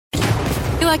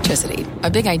Electricity, a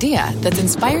big idea that's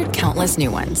inspired countless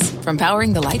new ones. From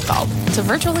powering the light bulb to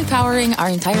virtually powering our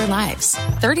entire lives.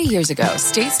 30 years ago,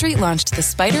 State Street launched the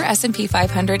SPDR S&P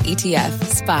 500 ETF,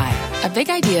 SPY. A big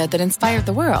idea that inspired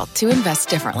the world to invest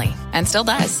differently. And still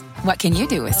does. What can you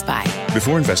do with SPY?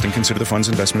 Before investing, consider the fund's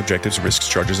investment objectives, risks,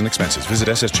 charges, and expenses. Visit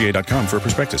ssga.com for a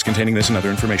prospectus containing this and other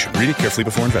information. Read it carefully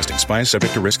before investing. SPY is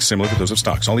subject to risks similar to those of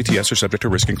stocks. All ETFs are subject to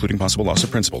risk, including possible loss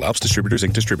of principal. Alps Distributors,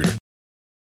 Inc. Distributor.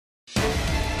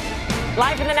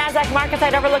 Live from the NASDAQ market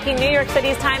site overlooking New York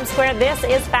City's Times Square, this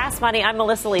is Fast Money. I'm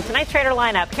Melissa Lee. Tonight's trader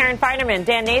lineup, Karen Feinerman,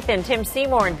 Dan Nathan, Tim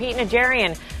Seymour, and Pete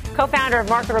Najarian, co-founder of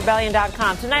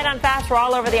MarketRebellion.com. Tonight on Fast, we're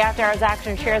all over the after-hours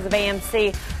action shares of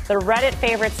AMC, the Reddit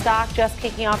favorite stock, just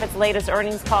kicking off its latest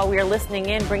earnings call. We are listening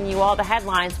in, bringing you all the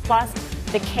headlines, plus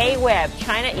the K-Web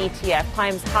China ETF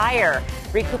climbs higher,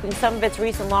 recouping some of its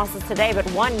recent losses today. But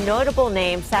one notable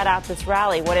name sat out this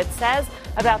rally, what it says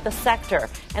about the sector.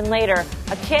 And later,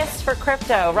 a kiss for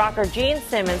crypto. Rocker Gene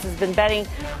Simmons has been betting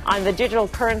on the digital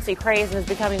currency craze and is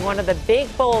becoming one of the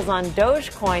big bulls on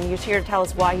Dogecoin. He's here to tell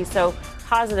us why he's so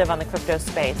positive on the crypto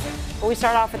space. But we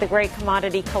start off with a great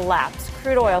commodity collapse.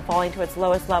 Crude oil falling to its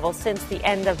lowest level since the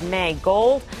end of May.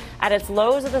 Gold at its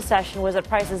lows of the session was at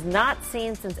prices not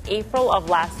seen since April of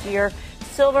last year.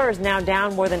 Silver is now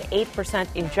down more than 8%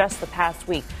 in just the past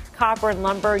week. Copper and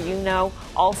lumber,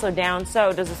 also down.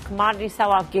 So does this commodity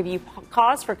sell-off give you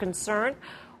cause for concern,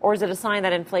 or is it a sign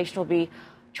that inflation will be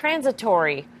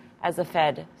transitory, as the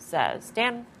Fed says?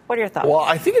 Dan, what are your thoughts? Well,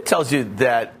 I think it tells you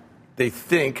that they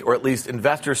think, or at least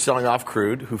investors selling off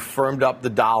crude, who firmed up the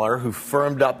dollar, who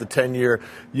firmed up the 10-year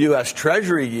U.S.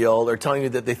 Treasury yield, are telling you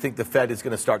that they think the Fed is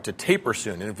going to start to taper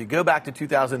soon. And if you go back to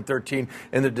 2013,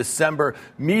 in the December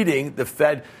meeting, the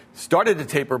Fed started to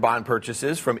taper bond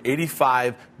purchases from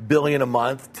 $85 billion a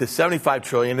month to $75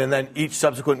 trillion. And then each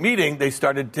subsequent meeting, they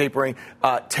started tapering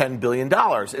 $10 billion.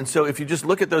 And so if you just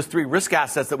look at those three risk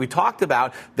assets that we talked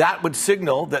about, that would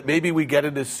signal that maybe we get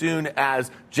it as soon as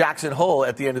Jackson Hole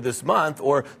at the end of this month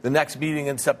or the next meeting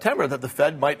in September, that the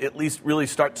Fed might at least really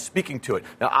start speaking to it.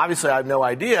 Now, obviously, I have no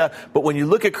idea. But when you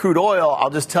look at crude oil, I'll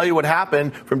just tell you what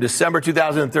happened from December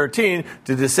 2013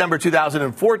 to December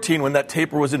 2014 when that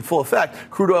taper was in full effect.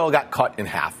 Crude oil got cut in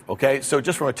half. Okay, so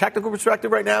just from a technical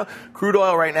perspective right now, crude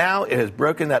oil right now, it has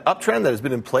broken that uptrend that has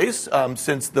been in place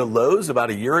since the lows about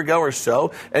a year ago or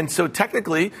so. And so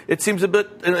technically, it seems a bit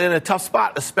in a tough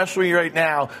spot, especially right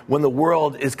now when the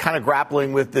world is kind of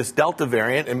grappling with this Delta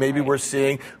variant and maybe we're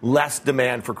seeing less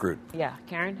demand for crude. Yeah,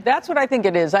 Karen? That's what I think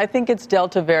it is. I think it's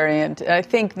Delta variant. I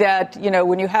think that,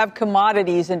 when you have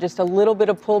commodities and just a little bit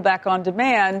of pullback on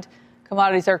demand,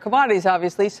 commodities are commodities,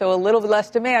 obviously, so a little less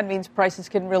demand means prices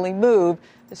can really move,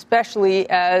 especially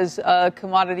as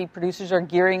commodity producers are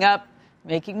gearing up,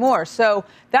 making more. So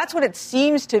that's what it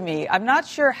seems to me. I'm not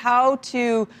sure how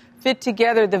to fit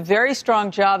together the very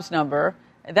strong jobs number.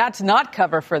 That's not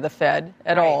cover for the Fed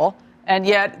at all. And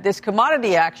yet this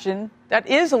commodity action, that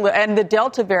is, and the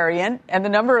Delta variant and the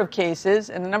number of cases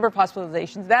and the number of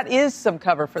hospitalizations, that is some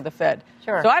cover for the Fed.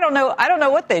 Sure. So I don't know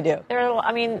what they do.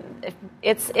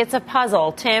 It's a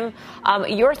puzzle. Tim,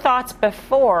 your thoughts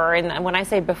before, and when I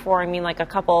say before, I mean like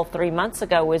 3 months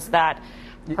ago, was that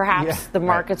perhaps the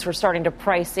markets were starting to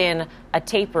price in a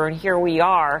taper, and here we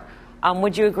are.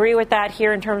 Would you agree with that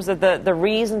here in terms of the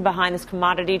reason behind this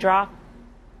commodity drop?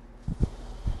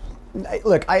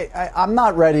 Look, I'm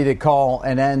not ready to call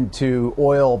an end to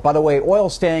oil. By the way, oil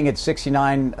staying at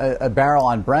 69 a barrel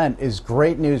on Brent is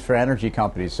great news for energy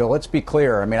companies. So let's be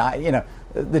clear. I mean,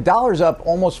 the dollar's up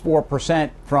almost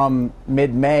 4% from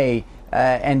mid-May,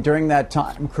 and during that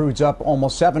time, crude's up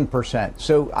almost 7%.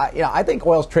 So I think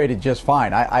oil's traded just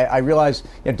fine. I realize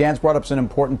Dan's brought up some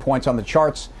important points on the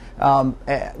charts.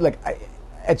 Look,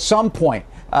 at some point,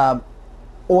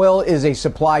 oil is a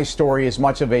supply story as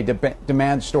much of a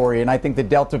demand story, and I think the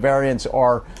Delta variants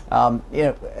are,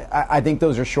 I think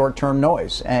those are short-term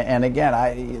noise. And again,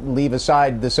 I leave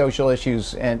aside the social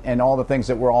issues and all the things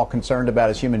that we're all concerned about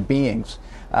as human beings.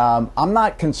 I'm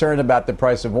not concerned about the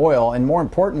price of oil, and more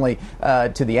importantly,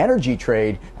 to the energy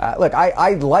trade. Look,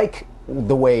 I like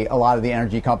the way a lot of the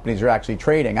energy companies are actually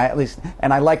trading. I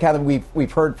like how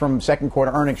we've heard from second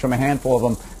quarter earnings from a handful of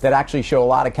them that actually show a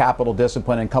lot of capital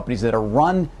discipline in companies that are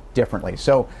run differently.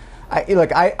 So,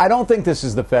 I don't think this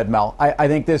is the Fed, Mel. I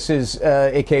think this is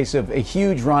a case of a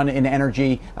huge run in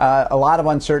energy, a lot of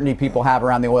uncertainty people have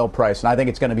around the oil price, and I think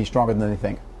it's going to be stronger than they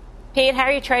think. Pete, how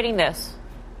are you trading this?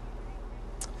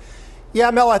 Yeah,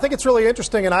 Mel, I think it's really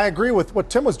interesting, and I agree with what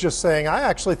Tim was just saying. I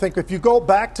actually think if you go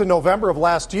back to November of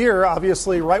last year,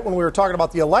 obviously right when we were talking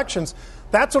about the elections,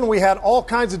 that's when we had all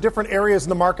kinds of different areas in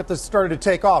the market that started to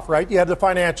take off, right? You had the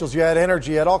financials, you had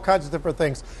energy, you had all kinds of different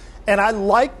things. And I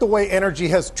like the way energy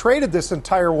has traded this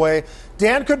entire way.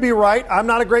 Dan could be right. I'm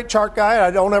not a great chart guy.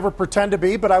 I don't ever pretend to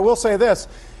be. But I will say this.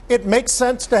 It makes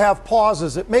sense to have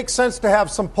pauses. It makes sense to have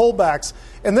some pullbacks.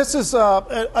 And this is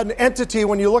an entity,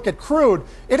 when you look at crude,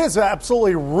 it is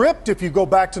absolutely ripped if you go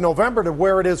back to November to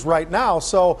where it is right now.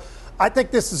 So I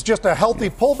think this is just a healthy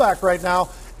pullback right now.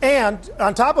 And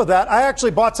on top of that, I actually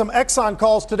bought some Exxon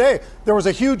calls today. There was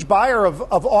a huge buyer of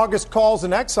August calls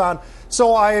in Exxon.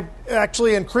 So I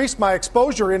actually increased my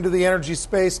exposure into the energy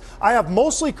space. I have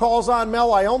mostly calls on,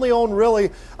 Mel. I only own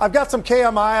I've got some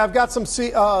KMI. I've got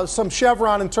some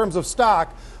Chevron in terms of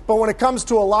stock. But when it comes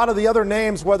to a lot of the other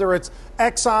names, whether it's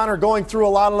Exxon or going through a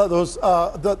lot of those,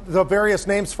 the various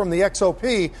names from the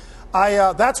XOP,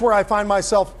 that's where I find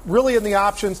myself really in the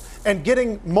options and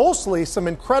getting mostly some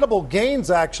incredible gains,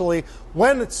 actually,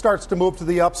 when it starts to move to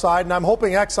the upside. And I'm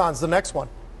hoping Exxon's the next one.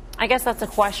 I guess that's a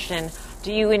question.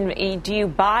 Do you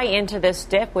buy into this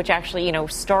dip, which actually,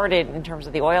 started in terms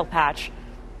of the oil patch,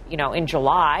 in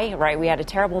July, right? We had a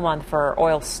terrible month for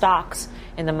oil stocks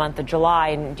in the month of July.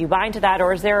 And do you buy into that,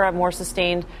 or is there a more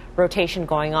sustained rotation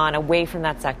going on away from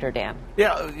that sector, Dan?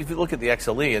 Yeah, if you look at the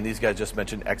XLE, and these guys just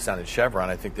mentioned Exxon and Chevron,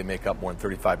 I think they make up more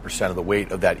than 35% of the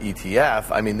weight of that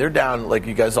ETF. I mean, they're down, like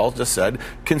you guys all just said,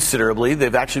 considerably.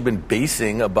 They've actually been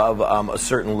basing above a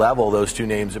certain level, those two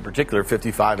names in particular,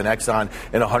 55 in Exxon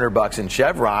and $100 in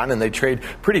Chevron, and they trade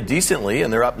pretty decently,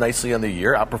 and they're up nicely on the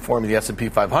year, outperforming the S&P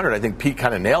 500. I think Pete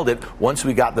kind of nailed it. Once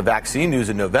we got the vaccine news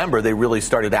in November, they really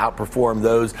started to outperform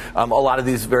those, a lot of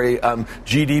these very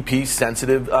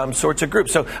GDP-sensitive sorts of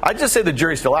groups. So I'd just say the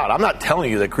jury's still out. I'm not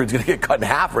telling you that crude's going to get cut in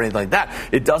half or anything like that.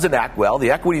 It doesn't act well.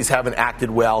 The equities haven't acted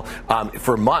well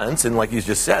for months. And like you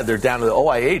just said, they're down to the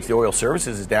OIH. The oil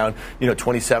services is down,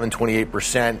 27,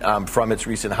 28% from its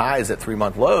recent highs at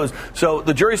 3-month lows. So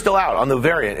the jury's still out on the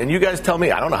variant. And you guys tell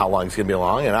me, I don't know how long it's going to be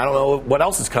long, and I don't know what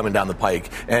else is coming down the pike.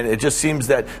 And it just seems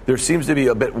that there seems to be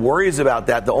a bit worries about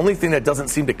that. The only thing that doesn't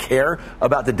seem to care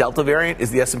about the Delta variant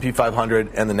is the S&P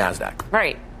 500 and the NASDAQ.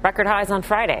 Right. Record highs on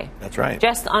Friday. That's right.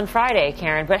 Just on Friday,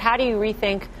 Karen. But how do you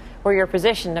rethink where you're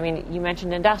positioned? I mean, you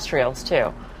mentioned industrials,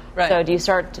 too. Right. So do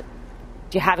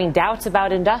you having doubts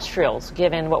about industrials,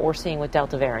 given what we're seeing with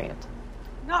Delta variant?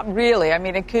 Not really. I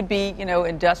mean, it could be,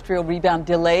 industrial rebound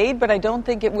delayed, but I don't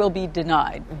think it will be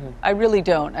denied. Mm-hmm. I really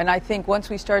don't. And I think once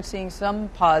we start seeing some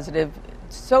positive,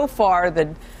 so far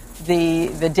the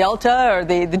Delta or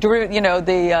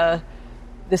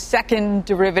the second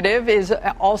derivative is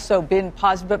also been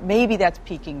positive, but maybe that's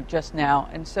peaking just now.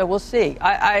 And so we'll see.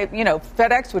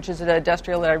 FedEx, which is an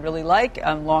industrial that I really like,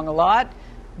 I'm long a lot,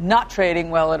 not trading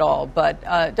well at all, but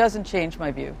it doesn't change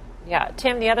my view. Yeah.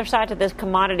 Tim, the other side to this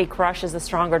commodity crush is the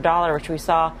stronger dollar, which we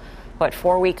saw,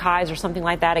 4-week highs or something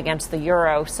like that against the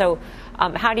euro. So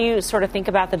how do you sort of think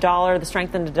about the dollar, the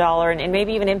strength in the dollar, and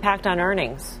maybe even impact on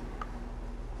earnings?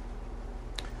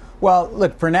 Well,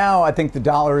 look, for now, I think the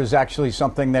dollar is actually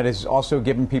something that has also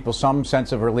given people some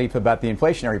sense of relief about the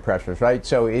inflationary pressures, right?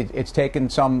 So it's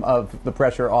taken some of the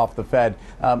pressure off the Fed.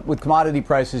 With commodity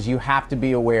prices, you have to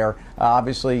be aware.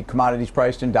 Obviously, commodities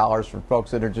priced in dollars for folks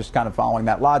that are just kind of following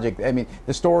that logic. I mean,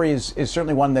 the story is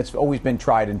certainly one that's always been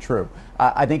tried and true.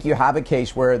 I think you have a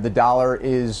case where the dollar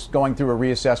is going through a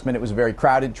reassessment. It was a very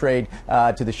crowded trade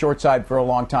to the short side for a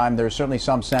long time. There's certainly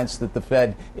some sense that the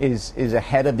Fed is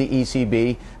ahead of the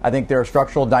ECB. I think there are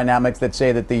structural dynamics that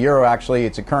say that the euro actually,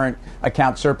 it's a current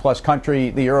account surplus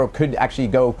country. The euro could actually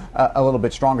go a little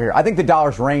bit stronger here. I think the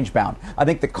dollar's range bound. I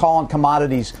think the call on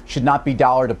commodities should not be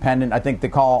dollar dependent. I think the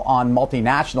call on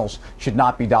multinationals should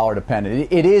not be dollar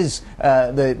dependent. It is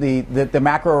the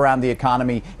macro around the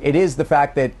economy. It is the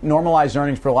fact that normalized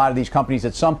earnings for a lot of these companies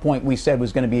at some point we said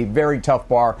was going to be a very tough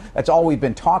bar. That's all we've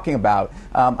been talking about.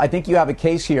 I think you have a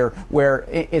case here where,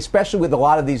 especially with a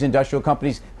lot of these industrial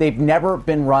companies, they've never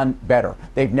been run better.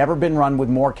 They've never been run with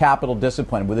more capital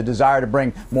discipline, with a desire to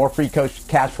bring more free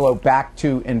cash flow back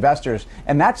to investors.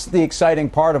 And that's the exciting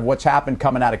part of what's happened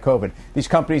coming out of COVID. These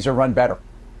companies are run better.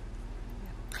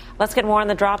 Let's get more on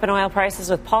the drop in oil prices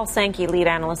with Paul Sankey, lead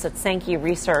analyst at Sankey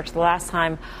Research. The last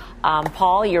time,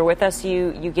 Paul, you're with us,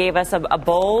 you gave us a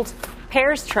bold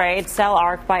pairs trade, sell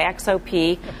ARK by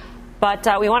XOP.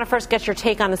 But we want to first get your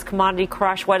take on this commodity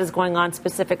crush. What is going on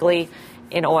specifically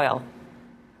in oil?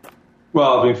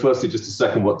 Well, I mean, firstly, just to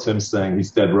second what Tim's saying,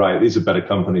 he's dead right. These are better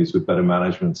companies with better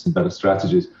managements and better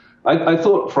strategies. I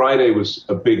thought Friday was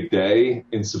a big day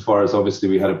insofar as obviously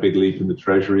we had a big leap in the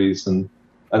treasuries. And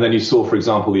then you saw, for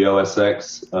example, the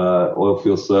OSX, oil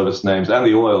field service names, and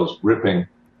the oils ripping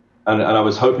And I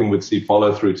was hoping we'd see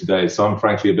follow through today. So I'm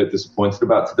frankly a bit disappointed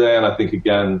about today. And I think,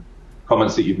 again,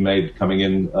 comments that you've made coming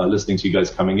in, listening to you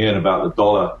guys coming in about the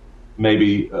dollar,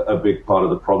 maybe a big part of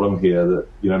the problem here, that,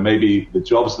 maybe the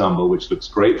jobs number, which looks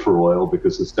great for oil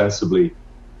because ostensibly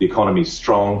the economy is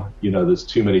strong, there's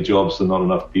too many jobs and not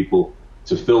enough people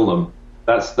to fill them.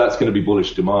 That's going to be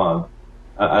bullish demand.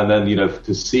 And then,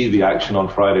 to see the action on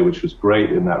Friday, which was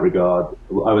great in that regard,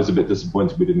 I was a bit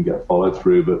disappointed we didn't get followed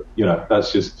through, but,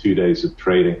 that's just 2 days of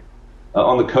trading.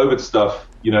 On the COVID stuff,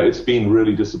 it's been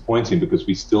really disappointing because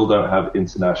we still don't have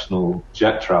international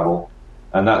jet travel.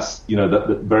 And that's,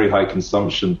 that very high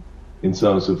consumption in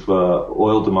terms of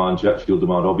oil demand, jet fuel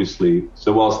demand, obviously.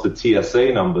 So whilst the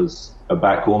TSA numbers are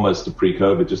back almost to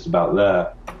pre-COVID, just about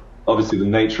there, obviously the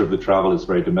nature of the travel is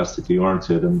very domestically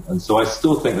oriented. And so I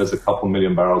still think there's a couple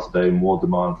million barrels a day more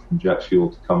demand from jet fuel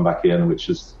to come back in, which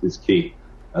is key.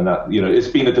 And that, it's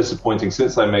been a disappointing,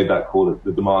 since I made that call,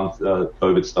 the demand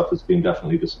COVID stuff has been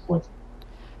definitely disappointing.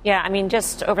 Yeah, I mean,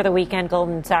 just over the weekend,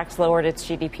 Goldman Sachs lowered its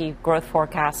GDP growth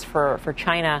forecast for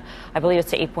China. I believe it's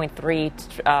to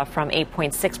 8.3 from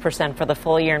 8.6% for the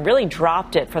full year, and really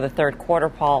dropped it for the third quarter,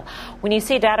 Paul. When you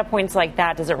see data points like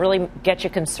that, does it really get you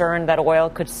concerned that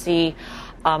oil could see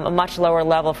a much lower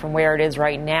level from where it is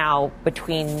right now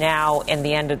between now and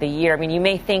the end of the year? I mean, you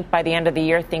may think by the end of the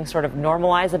year things sort of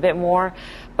normalize a bit more,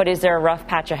 but is there a rough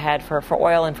patch ahead for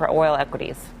oil and for oil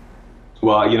equities?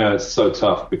 Well, it's so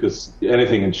tough because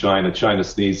anything in China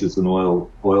sneezes and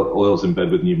oil's in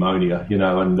bed with pneumonia,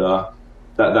 and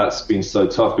that's been so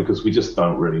tough because we just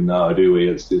don't really know, do we?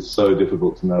 It's so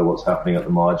difficult to know what's happening at the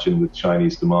margin with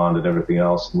Chinese demand and everything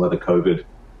else, and whether COVID,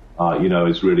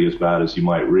 is really as bad as you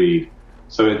might read.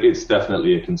 So it's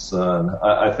definitely a concern.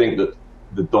 I think that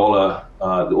the dollar,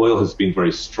 the oil has been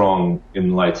very strong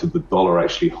in light of the dollar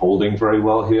actually holding very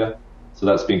well here. So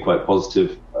that's been quite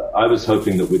positive. I was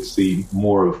hoping that we'd see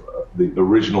more of the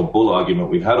original bull argument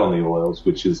we had on the oils,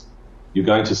 which is you're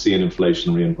going to see an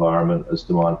inflationary environment as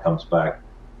demand comes back.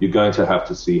 You're going to have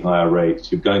to see higher rates.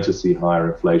 You're going to see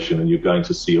higher inflation, and you're going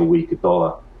to see a weaker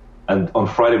dollar. And on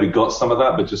Friday we got some of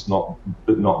that,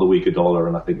 but not the weaker dollar.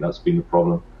 And I think that's been the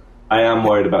problem. I am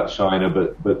worried about China,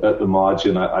 but at the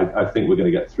margin, I think we're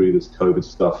going to get through this COVID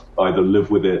stuff, either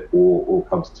live with it or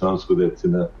come to terms with it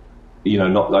in a,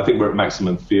 I think we're at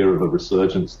maximum fear of a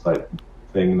resurgence type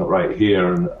thing, not right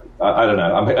here. And I don't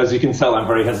know. As you can tell, I'm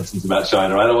very hesitant about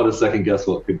China. I don't want to second guess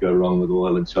what could go wrong with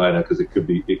oil in China because it could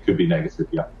be negative.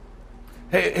 Yeah.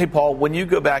 Hey, Paul, when you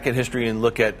go back in history and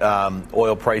look at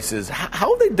oil prices, how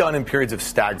have they done in periods of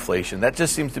stagflation? That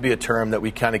just seems to be a term that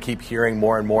we kind of keep hearing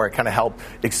more and more. It kind of help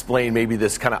explain maybe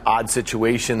this kind of odd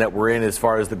situation that we're in as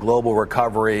far as the global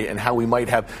recovery and how we might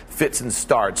have fits and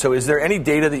starts. So is there any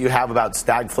data that you have about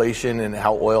stagflation and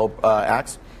how oil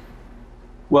acts?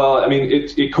 Well, I mean,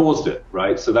 it caused it,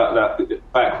 right? So that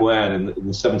back when in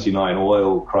the 79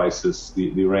 oil crisis,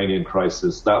 the Iranian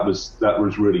crisis, that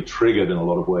was really triggered in a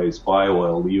lot of ways by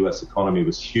oil. The U.S. economy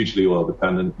was hugely oil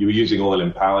dependent. You were using oil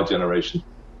in power generation.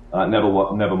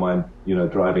 Never mind,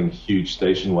 driving huge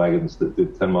station wagons that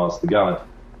did 10 miles to the gallon.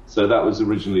 So that was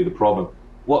originally the problem.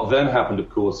 What then happened, of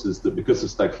course, is that because of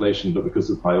stagflation, but because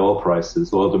of high oil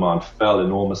prices, oil demand fell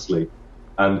enormously.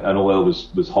 And oil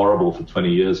was horrible for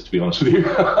 20 years, to be honest with you.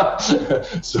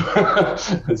 So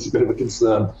it's a bit of a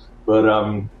concern. But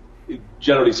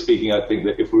generally speaking, I think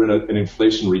that if we're in an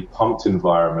inflationary pumped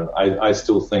environment, I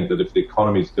still think that if the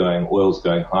economy's going, oil's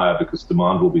going higher because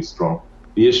demand will be strong.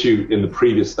 The issue in the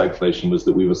previous stagflation was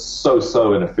that we were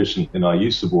so inefficient in our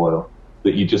use of oil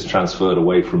that you just transferred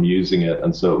away from using it.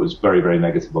 And so it was very, very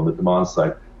negative on the demand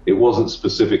side. It wasn't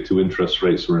specific to interest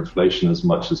rates or inflation as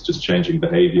much as just changing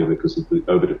behavior because of the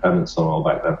overdependence on oil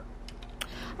back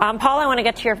then. Paul, I want to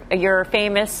get to your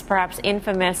famous, perhaps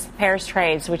infamous pairs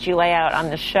trades, which you lay out on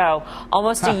the show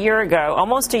almost a year ago,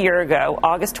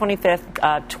 August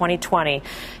 25th, 2020.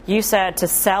 You said to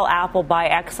sell Apple, buy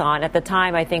Exxon. At the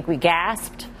time, I think we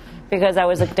gasped because that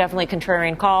was a definitely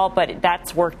contrarian call, but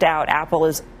that's worked out. Apple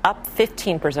is up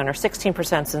 15% or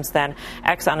 16% since then.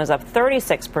 Exxon is up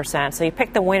 36%. So you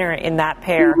picked the winner in that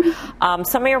pair.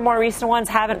 Some of your more recent ones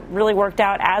haven't really worked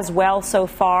out as well so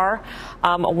far.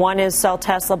 One is sell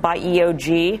Tesla, buy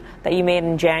EOG that you made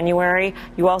in January.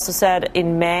 You also said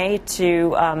in May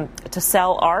to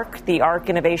sell ARK, the ARK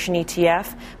Innovation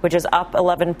ETF, which is up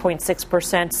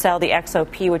 11.6%. Sell the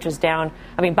XOP, which is down.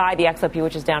 Buy the XOP,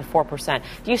 which is down 4%.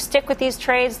 Do you stick with these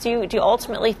trades? Do you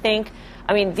ultimately think?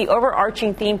 The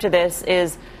overarching theme to this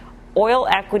is oil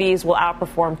equities will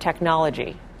outperform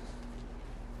technology.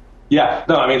 Yeah,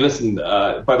 no, I mean, listen,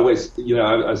 by the way,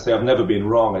 I say I've never been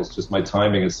wrong. It's just my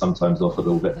timing is sometimes off a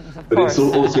little bit. But it's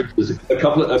also a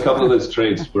couple of those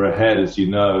trades were ahead, as you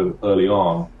know, early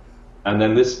on. And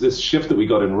then this shift that we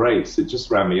got in rates, it just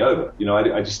ran me over.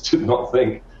 I just did not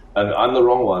think, and I'm the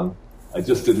wrong one, I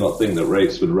just did not think that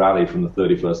rates would rally from the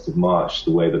 31st of March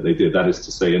the way that they did. That is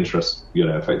to say, interest,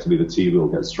 effectively the T-bill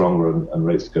gets stronger and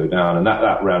rates go down. And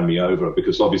that ran me over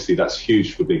because obviously that's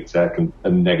huge for big tech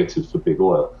and negative for big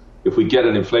oil. If we get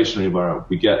an inflationary environment,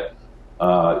 we get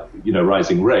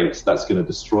rising rates, that's going to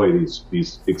destroy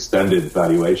these extended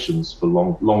valuations for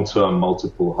long-term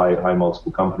high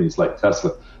multiple companies like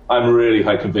Tesla. I'm really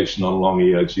high conviction on long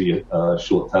EOG,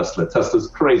 short Tesla. Tesla's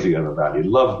crazy overvalued.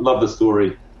 Love the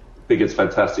story. I think it's a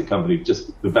fantastic company.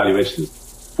 Just the valuation is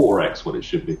 4x what it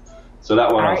should be. So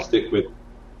that one I'll stick with.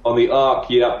 On the ARK,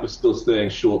 we're still staying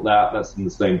short that. That's in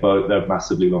the same boat. They're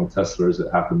massively long Tesla as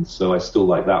it happens. So I still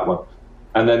like that one.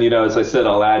 And then, as I said,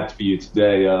 I'll add for you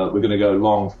today, we're going to go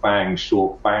long FANG,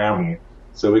 short FANG.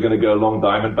 So we're going to go long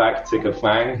Diamondback, ticker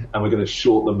FANG, and we're going to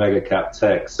short the mega cap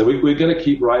tech. So we're going to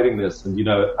keep riding this. And,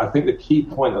 I think the key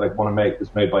point that I want to make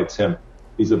is made by Tim.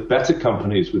 These are better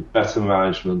companies with better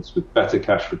managements, with better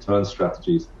cash return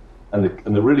strategies. And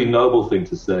the really noble thing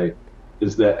to say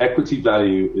is their equity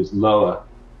value is lower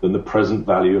than the present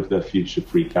value of their future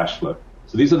free cash flow.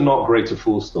 So these are not greater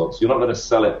fool stocks. You're not going to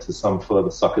sell it to some further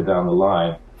sucker down the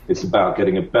line. It's about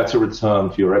getting a better return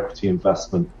for your equity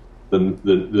investment than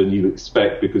you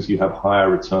expect because you have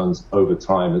higher returns over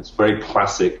time. It's very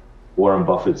classic Warren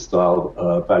Buffett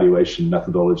style valuation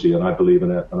methodology, and I believe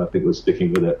in it, and I think we're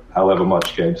sticking with it however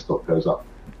much GameStop goes up.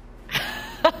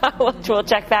 We'll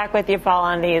check back with you, Paul,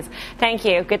 on these. Thank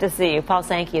you. Good to see you. Paul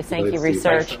Sankey, Sankey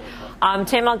Research.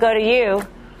 Tim, I'll go to you.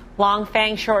 Long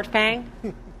FANG, short FANG?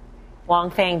 Long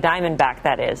FANG Diamondback,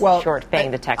 that is. Well, short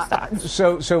FANG, the tech stock.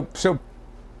 So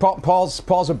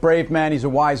Paul's a brave man. He's a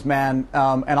wise man,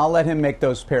 and I'll let him make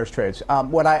those pairs trades.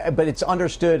 But it's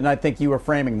understood, and I think you were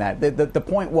framing that. The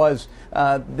point was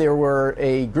there were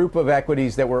a group of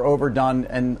equities that were overdone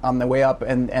and on the way up,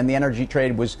 and the energy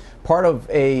trade was part of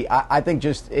I think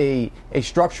just a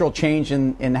structural change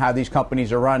in how these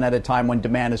companies are run at a time when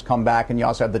demand has come back, and you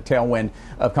also have the tailwind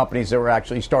of companies that were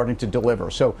actually starting to deliver.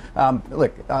 So,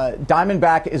 look,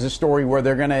 Diamondback is a story where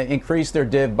they're going to increase their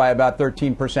div by about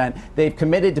 13%. They've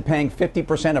committed to paying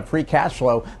 50% of free cash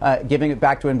flow, giving it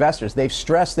back to investors. They've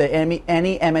stressed that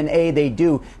any M&A they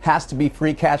do has to be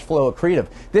free cash flow accretive.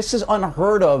 This is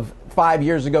unheard of 5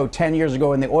 years ago, 10 years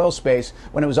ago in the oil space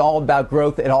when it was all about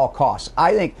growth at all costs.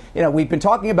 I think, we've been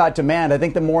talking about demand. I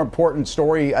think the more important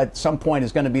story at some point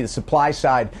is going to be the supply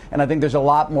side. And I think there's a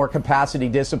lot more capacity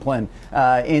discipline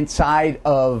inside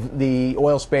of the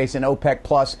oil space and OPEC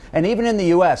Plus. And even in the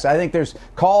U.S., I think there's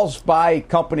calls by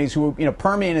companies who,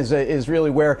 Permian is really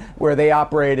where they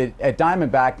operate at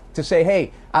Diamondback to say,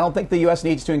 hey, I don't think the U.S.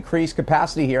 needs to increase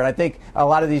capacity here. And I think a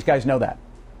lot of these guys know that.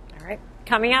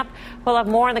 Coming up, we'll have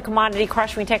more on the commodity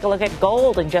crush when we take a look at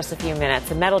gold in just a few minutes.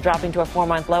 The metal dropping to a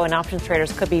 4-month low, and options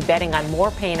traders could be betting on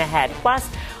more pain ahead. Plus,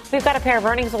 we've got a pair of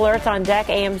earnings alerts on deck.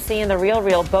 AMC and The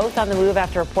RealReal both on the move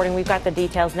after reporting. We've got the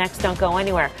details next. Don't go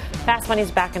anywhere. Fast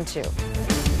Money's back in 2.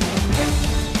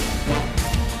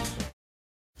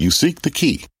 You seek the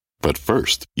key, but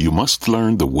first, you must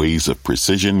learn the ways of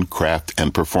precision, craft,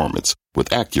 and performance with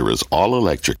Acura's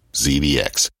all-electric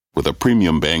ZDX. With a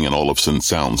premium Bang & Olufsen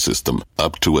sound system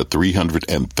up to a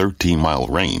 313-mile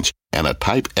range and a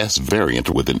Type S variant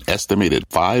with an estimated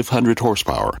 500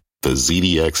 horsepower, the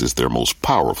ZDX is their most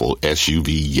powerful SUV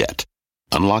yet.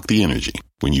 Unlock the energy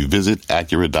when you visit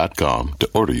Acura.com to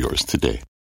order yours today.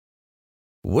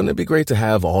 Wouldn't it be great to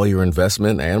have all your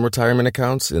investment and retirement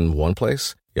accounts in one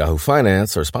place? Yahoo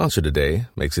Finance, our sponsor today,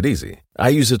 makes it easy. I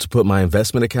use it to put my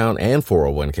investment account and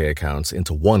 401k accounts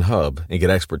into one hub and get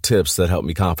expert tips that help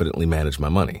me confidently manage my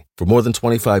money. For more than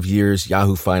 25 years,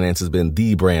 Yahoo Finance has been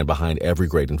the brand behind every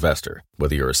great investor.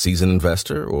 Whether you're a seasoned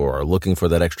investor or are looking for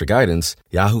that extra guidance,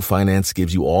 Yahoo Finance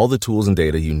gives you all the tools and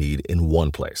data you need in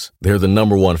one place. They're the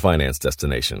 #1 finance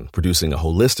destination, producing a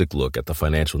holistic look at the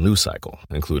financial news cycle,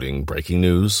 including breaking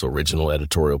news, original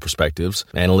editorial perspectives,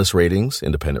 analyst ratings,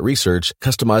 independent research,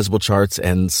 customizable charts,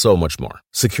 and so much more.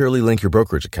 Securely link your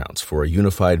brokerage accounts for a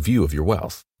unified view of your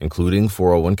wealth, including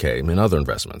 401k and other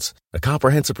investments. A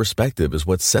comprehensive perspective is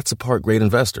what sets apart great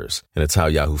investors, and it's how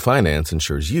Yahoo Finance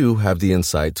ensures you have the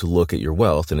insight to look at your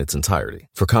wealth in its entirety.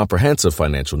 For comprehensive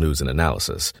financial news and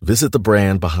analysis, visit the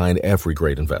brand behind every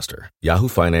great investor,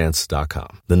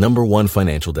 yahoofinance.com, the #1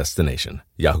 financial destination,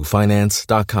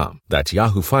 yahoofinance.com. That's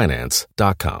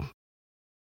yahoofinance.com.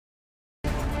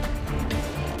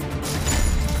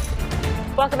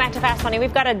 Welcome back to Fast Money.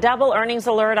 We've got a double earnings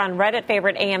alert on Reddit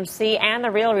favorite AMC and The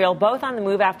RealReal, both on the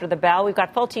move after the bell. We've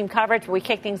got full team coverage. We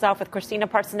kick things off with Christina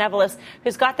Partsinevelos,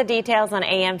 who's got the details on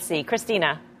AMC.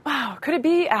 Christina. Wow, could it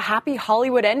be a happy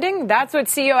Hollywood ending? That's what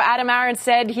CEO Adam Aron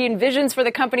said he envisions for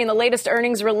the company in the latest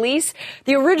earnings release.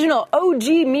 The original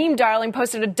OG meme darling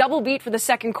posted a double beat for the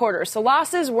second quarter, so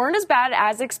losses weren't as bad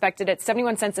as expected at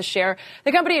 71 cents a share.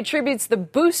 The company attributes the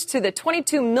boost to the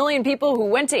 22 million people who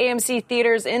went to AMC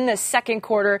theaters in the second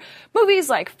quarter. Movies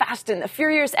like Fast and the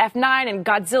Furious, F9, and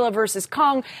Godzilla vs.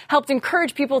 Kong helped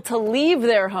encourage people to leave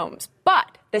their homes.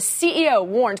 But the CEO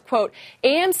warned, quote,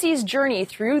 AMC's journey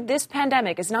through this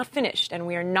pandemic is not finished, and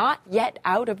we are not yet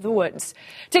out of the woods.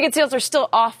 Ticket sales are still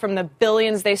off from the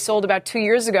billions they sold about 2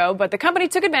 years ago, but the company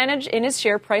took advantage in its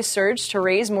share price surge to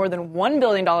raise more than $1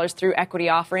 billion through equity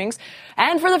offerings.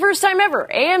 And for the first time ever,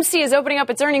 AMC is opening up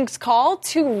its earnings call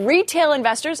to retail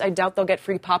investors. I doubt they'll get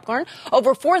free popcorn.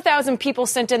 Over 4,000 people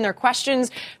sent in their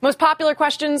questions. Most popular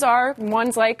questions are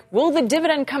ones like, will the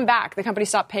dividend come back? The company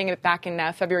stopped paying it back in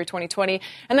February 2020.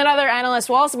 And then other analysts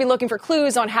will also be looking for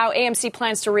clues on how AMC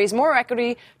plans to raise more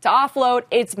equity to offload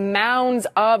its mounds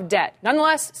of debt.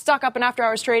 Nonetheless, stock up in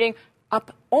after-hours trading,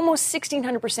 up almost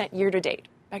 1,600% year to date.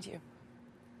 Back to you.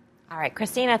 All right,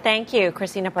 Christina, thank you.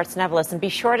 Christina Partsinevelos. And be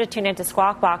sure to tune into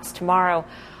Squawk Box tomorrow.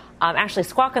 Actually,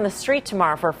 Squawk on the Street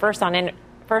tomorrow for First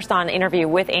on interview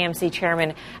with AMC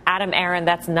Chairman Adam Aron.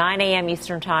 That's 9 a.m.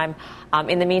 Eastern Time.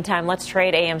 In the meantime, let's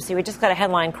trade AMC. We just got a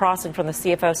headline crossing from the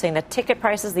CFO saying that ticket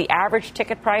prices, the average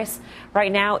ticket price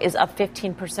right now is up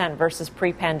 15% versus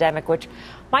pre-pandemic, which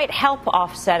might help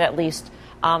offset at least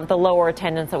the lower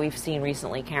attendance that we've seen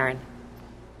recently, Karen.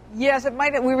 Yes, it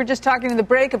might. We were just talking in the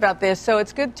break about this. So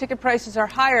it's good ticket prices are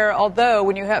higher, although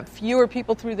when you have fewer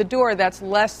people through the door, that's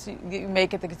less you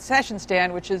make at the concession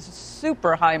stand, which is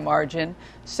super high margin.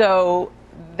 So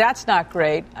that's not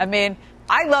great. I mean,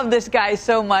 I love this guy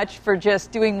so much for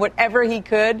just doing whatever he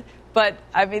could. But,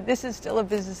 I mean, this is still a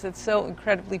business that's so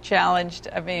incredibly challenged.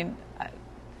 I mean,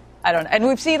 I don't know. And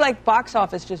we've seen, like, box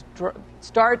office just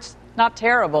starts not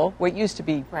terrible, what used to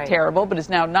be terrible, but is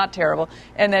now not terrible,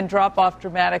 and then drop off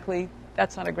dramatically.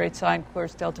 That's not a great sign. Of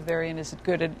course, Delta variant isn't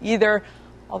good at either.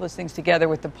 All those things together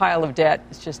with the pile of debt,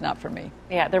 it's just not for me.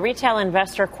 Yeah, the retail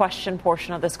investor question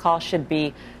portion of this call should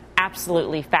be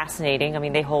absolutely fascinating. I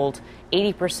mean, they hold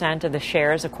 80% of the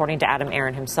shares, according to Adam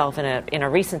Aron himself in a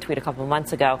recent tweet a couple of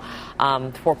months ago,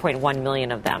 4.1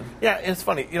 million of them. Yeah, and it's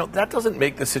funny. That doesn't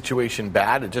make the situation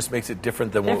bad. It just makes it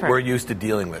different than what we're used to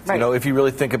dealing with. Right. If you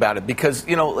really think about it. Because,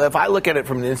 if I look at it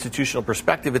from an institutional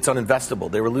perspective, it's uninvestable.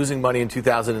 They were losing money in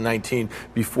 2019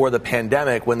 before the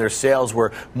pandemic when their sales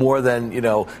were more than,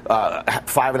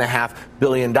 $5.5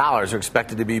 billion. They're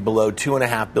expected to be below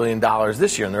 $2.5 billion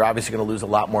this year. And they're obviously going to lose a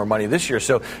lot more money this year.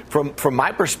 So from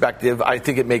my perspective, I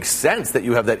think it makes sense that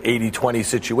you have that 80-20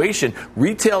 situation.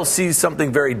 Retail sees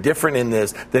something very different in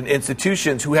this than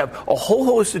institutions who have a whole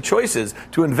host of choices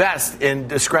to invest in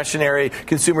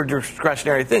consumer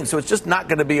discretionary things. So it's just not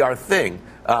going to be our thing.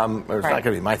 Or it's not going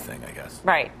to be my thing, I guess.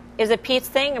 Right. Is it Pete's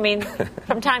thing? I mean,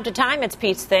 from time to time, it's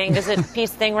Pete's thing. Is it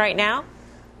Pete's thing right now?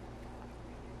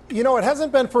 It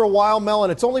hasn't been for a while, Mel,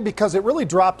 and it's only because it really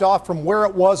dropped off from where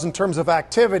it was in terms of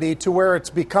activity to where it's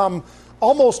become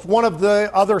almost one of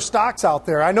the other stocks out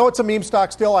there. I know it's a meme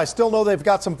stock still. I still know they've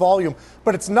got some volume,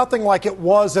 but it's nothing like it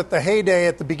was at the heyday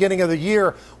at the beginning of the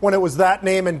year when it was that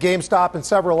name and GameStop and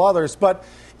several others. But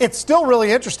it's still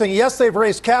really interesting. Yes, they've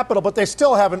raised capital, but they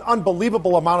still have an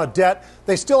unbelievable amount of debt.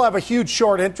 They still have a huge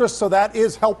short interest, so that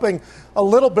is helping a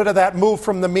little bit of that move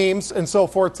from the memes and so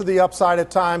forth to the upside at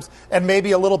times, and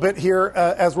maybe a little bit here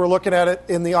as we're looking at it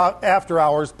in the after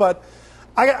hours. But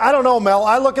I don't know, Mel.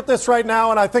 I look at this right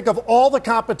now and I think of all the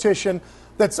competition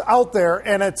that's out there,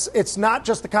 and it's not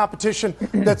just the competition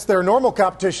that's their normal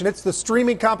competition. It's the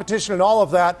streaming competition and all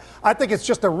of that. I think it's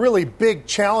just a really big,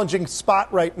 challenging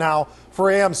spot right now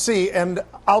for AMC, and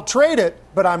I'll trade it,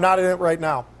 but I'm not in it right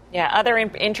now. Yeah, other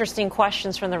interesting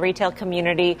questions from the retail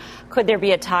community. Could there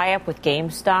be a tie-up with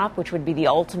GameStop, which would be the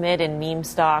ultimate in meme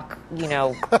stock?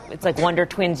 It's like Wonder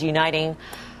Twins uniting.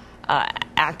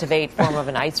 Activate form of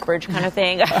an ice bridge kind of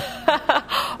thing,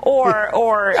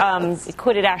 or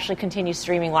could it actually continue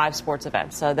streaming live sports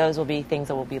events? So those will be things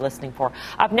that we'll be listening for.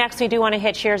 Up next, we do want to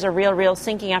hit shares of RealReal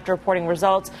sinking after reporting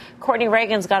results. Courtney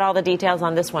Reagan's got all the details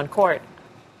on this one. Court.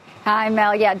 Hi,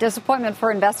 Mel. Yeah, disappointment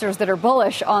for investors that are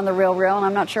bullish on the RealReal, and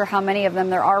I'm not sure how many of them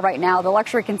there are right now. The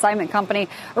luxury consignment company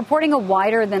reporting a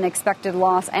wider than expected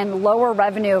loss and lower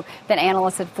revenue than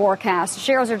analysts had forecast.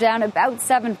 Shares are down about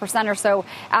 7% or so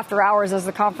after hours as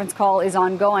the conference call is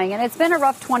ongoing. And it's been a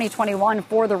rough 2021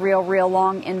 for the RealReal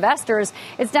long investors.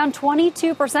 It's down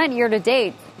 22% year to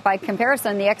date. By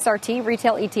comparison, the XRT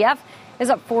retail ETF is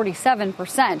up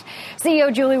 47%.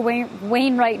 CEO Julie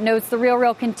Wainwright notes the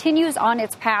RealReal continues on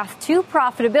its path to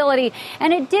profitability,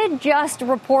 and it did just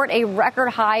report a record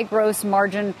high gross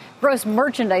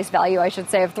merchandise value, of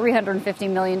 $350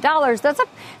 million. That's up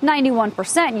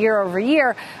 91% year over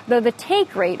year, though the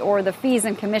take rate, or the fees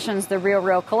and commissions the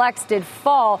RealReal collects, did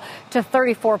fall to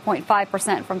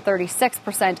 34.5% from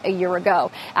 36% a year ago.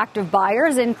 Active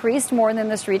buyers increased more than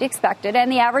the street expected,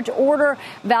 and the average order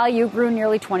value grew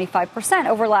nearly 25%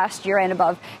 over last year and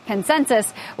above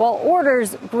consensus, while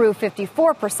orders grew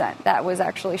 54%. That was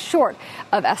actually short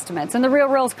of estimates. And the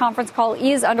RealReal's conference call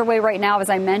is underway right now, as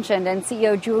I mentioned, and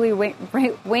CEO Julie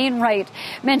Wainwright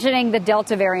mentioning the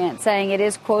Delta variant, saying it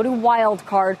is, quote, a wild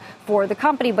card for the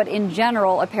company, but in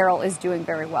general, apparel is doing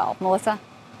very well. Melissa?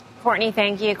 Courtney,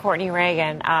 thank you. Courtney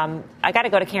Reagan. I got to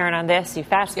go to Karen on this. You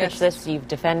fast-pitched this. You've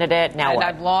defended it. Now what?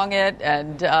 I've long it.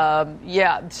 And,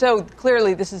 so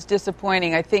clearly this is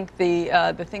disappointing. I think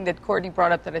the thing that Courtney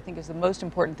brought up that I think is the most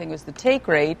important thing was the take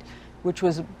rate, which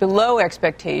was below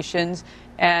expectations.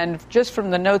 And just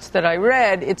from the notes that I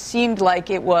read, it seemed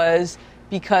like it was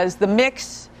because the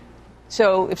mix.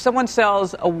 So if someone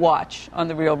sells a watch on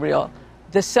the RealReal,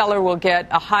 the seller will get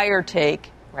a higher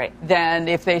take than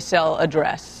if they sell a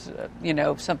dress,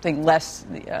 something less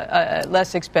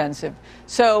expensive.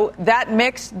 So that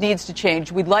mix needs to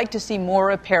change. We'd like to see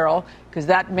more apparel because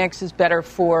that mix is better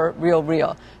for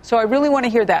RealReal. So I really want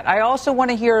to hear that. I also want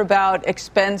to hear about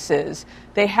expenses.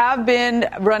 They have been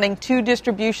running 2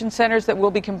 distribution centers that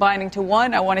we'll be combining to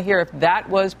 1. I want to hear if that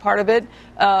was part of it,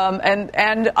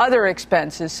 and other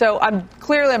expenses. So I'm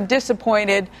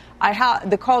disappointed.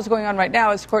 The call's going on right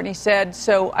now, as Courtney said,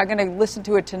 so I'm going to listen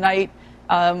to it tonight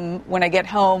when I get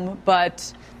home.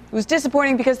 But it was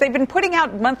disappointing because they've been putting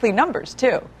out monthly numbers,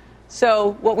 too.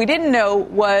 So what we didn't know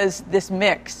was this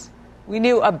mix. We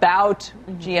knew about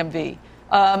GMV.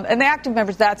 And the active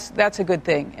members, that's a good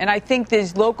thing. And I think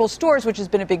these local stores, which has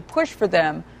been a big push for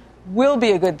them, will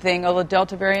be a good thing, although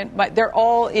Delta variant they're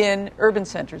all in urban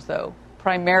centers, though,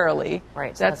 primarily.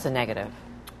 Right, so that's a negative.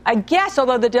 I guess,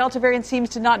 although the Delta variant seems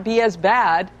to not be as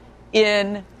bad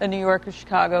in New York or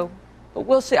Chicago. But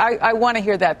we'll see. I want to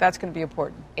hear that. That's going to be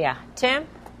important. Yeah. Tim?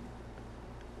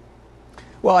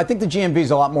 Well, I think the GMV is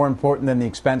a lot more important than the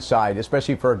expense side,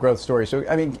 especially for a growth story. So,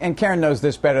 I mean, and Karen knows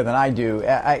this better than I do.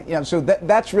 So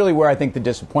that's really where I think the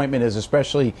disappointment is,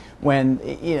 especially when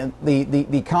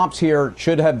the comps here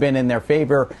should have been in their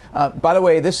favor. By the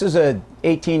way, this is a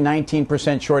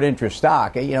 18-19% short interest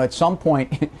stock. At some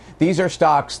point, these are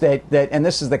stocks that, and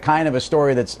this is the kind of a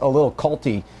story that's a little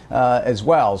culty as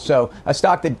well. So a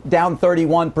stock that down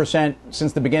 31%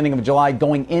 since the beginning of July,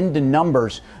 going into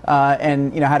numbers,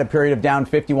 and had a period of down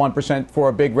 51% for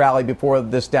a big rally before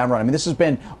this down run. I mean, this has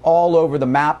been all over the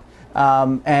map.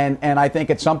 And I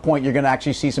think at some point you're going to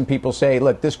actually see some people say,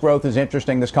 look, this growth is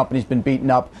interesting. This company's been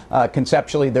beaten up.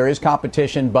 Conceptually, there is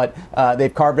competition, but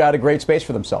they've carved out a great space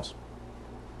for themselves.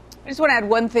 I just want to add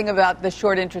one thing about the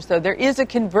short interest, though. There is a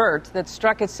convert that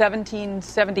struck at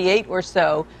 1778 or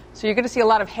so. So you're going to see a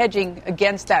lot of hedging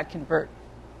against that convert.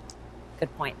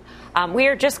 Good point. We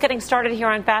are just getting started here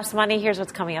on Fast Money. Here's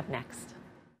what's coming up next.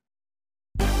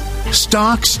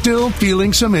 Stocks still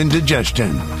feeling some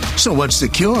indigestion. So what's the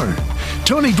cure?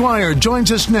 Tony Dwyer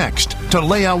joins us next to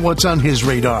lay out what's on his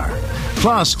radar.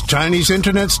 Plus, Chinese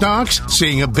internet stocks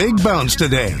seeing a big bounce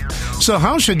today. So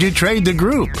how should you trade the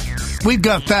group? We've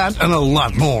got that and a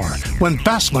lot more when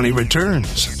Fast Money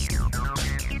returns.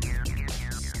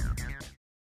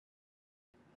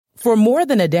 For more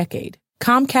than a decade,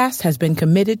 Comcast has been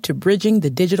committed to bridging the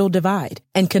digital divide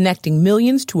and connecting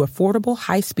millions to affordable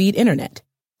high-speed internet.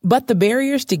 But the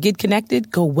barriers to get connected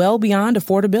go well beyond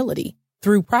affordability.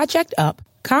 Through Project Up,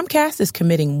 Comcast is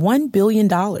committing $1 billion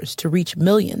to reach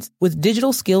millions with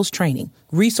digital skills training,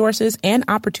 resources, and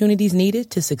opportunities needed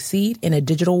to succeed in a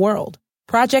digital world.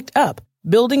 Project Up,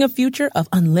 building a future of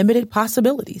unlimited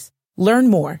possibilities. Learn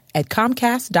more at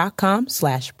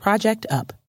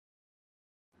comcast.com/projectup.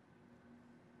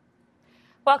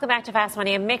 Welcome back to Fast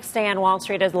Money. A mixed day on Wall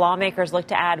Street as lawmakers look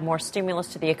to add more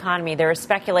stimulus to the economy. There is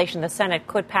speculation the Senate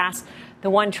could pass the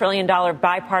 $1 trillion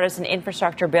bipartisan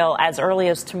infrastructure bill as early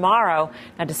as tomorrow.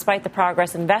 Now, despite the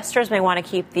progress, investors may want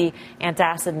to keep the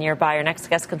antacid nearby. Our next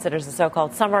guest considers the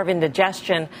so-called summer of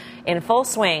indigestion in full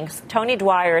swing. Tony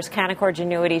Dwyer is Canaccord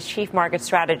Genuity's chief market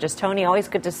strategist. Tony, always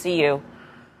good to see you.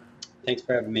 Thanks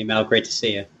for having me, Mel. Great to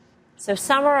see you. So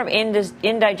summer of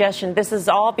indigestion, this is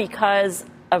all because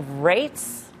of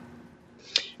rates?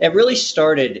 It really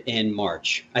started in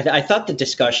March. I thought the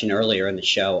discussion earlier in the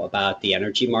show about the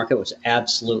energy market was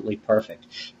absolutely perfect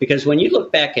because when you look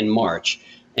back in March,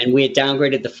 And we had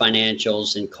downgraded the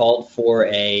financials and called for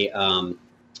a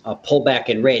pullback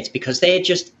in rates because they had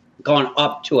just gone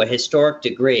up to a historic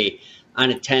degree on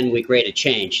a 10-week rate of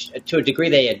change, to a degree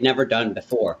they had never done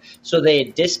before. So they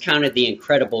had discounted the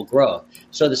incredible growth.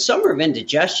 So the summer of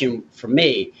indigestion for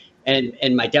me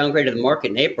and my downgrade of the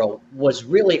market in April was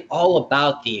really all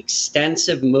about the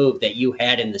extensive move that you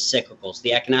had in the cyclicals,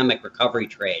 the economic recovery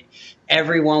trade.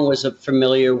 Everyone was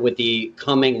familiar with the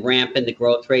coming ramp in the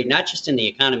growth rate, not just in the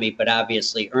economy, but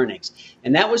obviously earnings.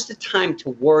 And that was the time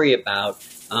to worry about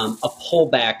a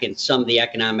pullback in some of the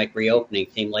economic reopening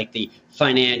theme, like the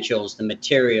financials, the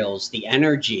materials, the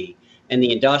energy, and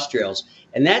the industrials.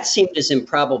 And that seemed as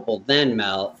improbable then,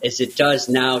 Mel, as it does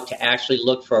now to actually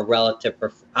look for a relative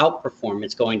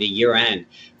outperformance going to year end.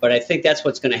 But I think that's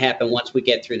what's going to happen once we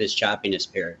get through this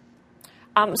choppiness period.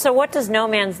 So what does no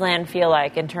man's land feel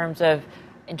like in terms of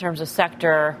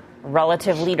sector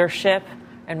relative leadership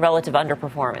and relative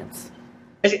underperformance?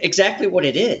 Exactly what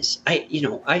it is.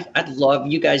 I'd love,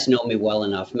 you guys know me well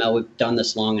enough, Mel, we've done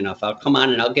this long enough. I'll come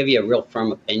on and I'll give you a real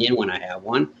firm opinion when I have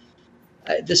one.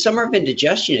 The summer of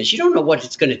indigestion is you don't know what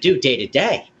it's going to do day to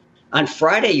day. On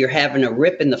Friday, you're having a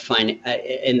rip in the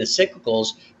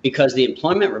cyclicals because the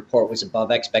employment report was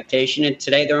above expectation, and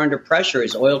today they're under pressure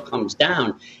as oil comes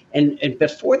down. And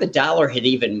before the dollar had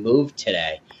even moved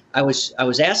today, I was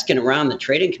asking around the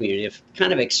trading community to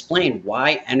kind of explain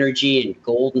why energy and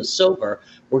gold and silver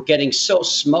were getting so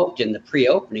smoked in the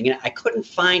pre-opening, and I couldn't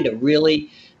find a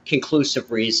really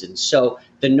conclusive reason. So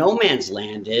the no man's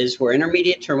land is we're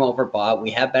intermediate term overbought.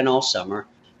 We have been all summer.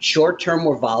 Short term,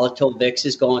 we're volatile. VIX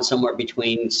is going somewhere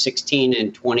between 16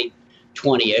 and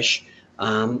 20-ish.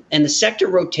 And the sector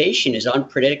rotation is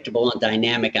unpredictable and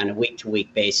dynamic on a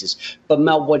week-to-week basis. But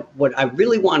Mel, what I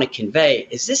really want to convey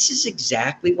is this is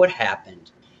exactly what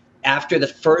happened after the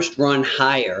first run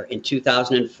higher in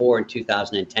 2004 and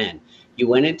 2010. You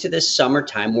went into this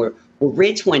summertime where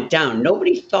rates went down.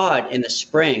 Nobody thought in the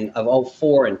spring of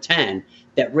 04 and 10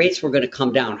 that rates were going to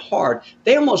come down hard.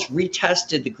 They almost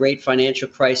retested the great financial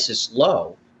crisis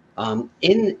low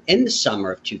in the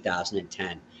summer of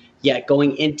 2010. Yet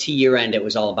going into year end, it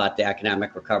was all about the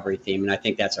economic recovery theme, and I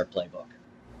think that's our playbook.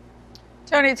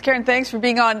 Tony, it's Karen. Thanks for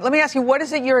being on. Let me ask you, what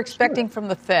is it you're expecting from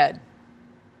the Fed?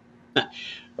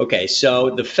 Okay,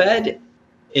 so the Fed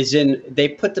is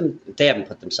they haven't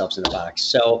put themselves in a box.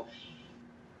 So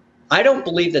I don't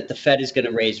believe that the Fed is going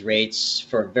to raise rates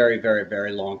for a very, very,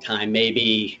 very long time,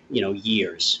 maybe,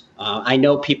 years. I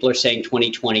know people are saying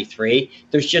 2023.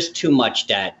 There's just too much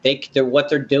debt. What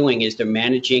they're doing is they're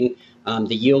managing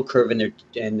the yield curve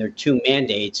and their two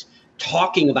mandates,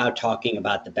 talking about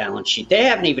the balance sheet. They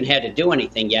haven't even had to do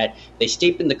anything yet. They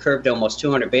steepened the curve to almost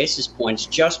 200 basis points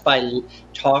just by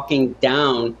talking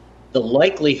down the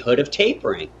likelihood of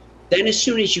tapering. Then as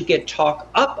soon as you get talk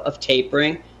up of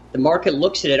tapering, the market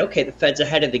looks at it, okay, the Fed's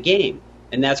ahead of the game.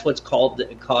 And that's what's caused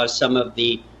some of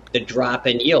the drop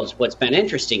in yields. What's been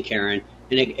interesting, Karen,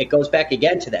 and it goes back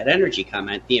again to that energy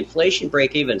comment, the inflation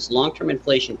break-evens, long-term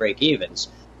inflation break-evens,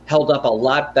 held up a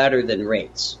lot better than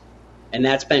rates. And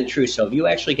that's been true. So if you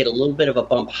actually get a little bit of a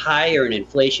bump higher in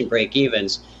inflation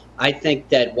break-evens, I think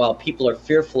that while people are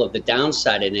fearful of the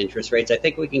downside in interest rates, I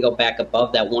think we can go back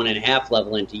above that 1.5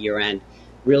 level into year end,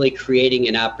 really creating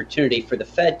an opportunity for the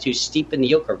Fed to steepen the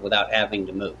yield curve without having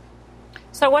to move.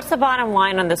 So what's the bottom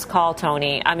line on this call,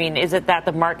 Tony? I mean, is it that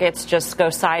the markets just go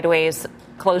sideways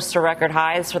close to record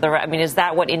highs is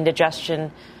that what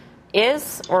indigestion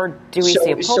is? Or do we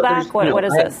see a pullback? What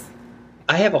is this?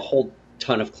 I have a whole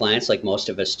ton of clients, like most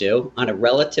of us do. On a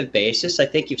relative basis, I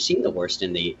think you've seen the worst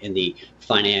in the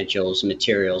financials,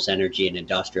 materials, energy, and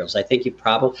industrials. I think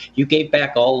you gave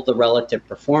back all of the relative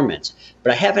performance,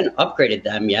 but I haven't upgraded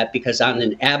them yet because on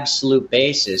an absolute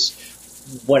basis,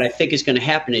 what I think is going to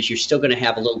happen is you're still going to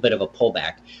have a little bit of a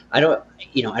pullback.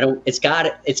 It's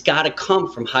got to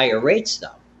come from higher rates though,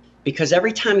 because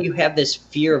every time you have this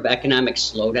fear of economic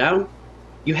slowdown,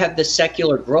 you have the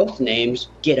secular growth names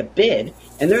get a bid,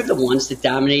 and they're the ones that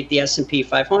dominate the S&P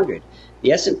 500.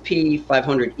 The S&P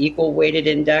 500 equal weighted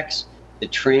index, the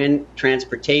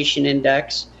transportation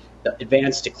index, the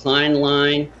advanced decline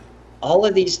line, all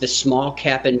of these, the small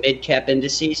cap and mid cap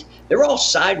indices, they're all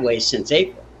sideways since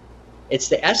April. It's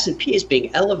the S&P is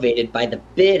being elevated by the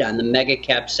bid on the mega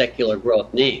cap secular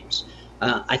growth names.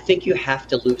 I think you have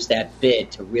to lose that bid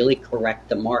to really correct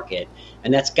the market.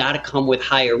 And that's got to come with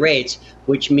higher rates,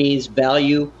 which means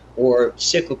value or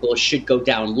cyclical should go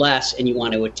down less, and you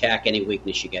want to attack any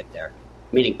weakness you get there,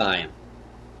 meaning buy them.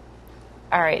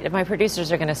 All right. My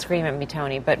producers are going to scream at me,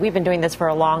 Tony, but we've been doing this for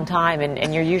a long time,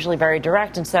 and you're usually very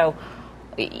direct. And so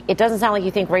it doesn't sound like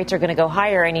you think rates are going to go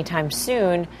higher anytime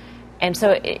soon. And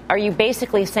so are you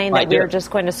basically saying that we're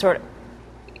just going to sort of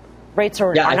rates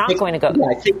are not going to go?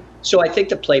 Yeah, I think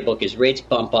the playbook is rates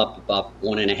bump up about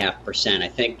 1.5%. I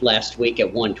think last week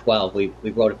at 112, we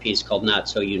wrote a piece called Not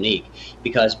So Unique,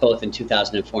 because both in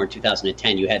 2004 and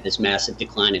 2010, you had this massive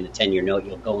decline in the 10-year note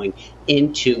yield going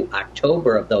into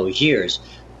October of those years.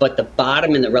 But the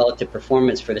bottom in the relative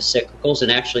performance for the cyclicals,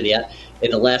 and actually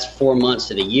in the last 4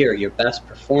 months of the year, your best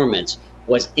performance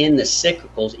was in the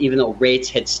cyclicals, even though rates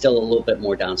had still a little bit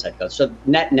more downside go. So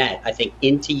net, I think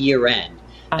into year end,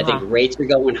 I think rates are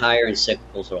going higher and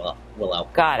cyclicals will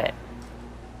out. Got it.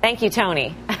 Thank you,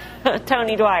 Tony.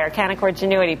 Tony Dwyer, Canaccord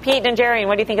Genuity. Pete Najarian,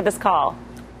 what do you think of this call?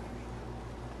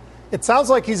 It sounds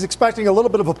like he's expecting a little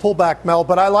bit of a pullback, Mel,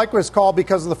 but I like his call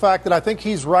because of the fact that I think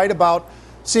he's right about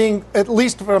seeing, at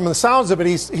least from the sounds of it,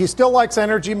 he still likes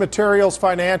energy, materials,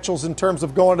 financials in terms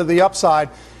of going to the upside.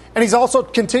 And he's also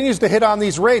continues to hit on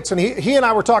these rates. And he and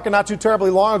I were talking not too terribly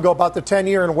long ago about the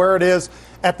 10-year and where it is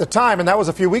at the time. And that was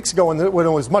a few weeks ago when it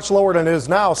was much lower than it is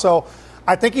now. So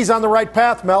I think he's on the right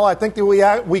path, Mel. I think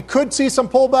that we could see some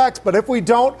pullbacks. But if we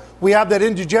don't, we have that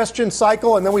indigestion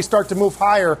cycle, and then we start to move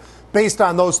higher based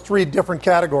on those three different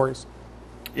categories.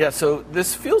 Yeah, so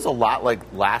this feels a lot like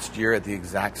last year at the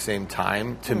exact same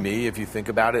time to me, if you think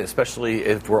about it, especially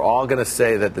if we're all going to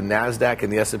say that the NASDAQ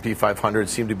and the S&P 500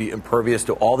 seem to be impervious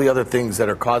to all the other things that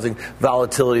are causing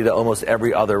volatility to almost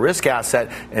every other risk asset.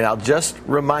 And I'll just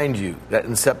remind you that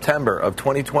in September of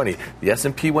 2020, the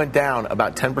S&P went down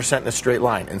about 10% in a straight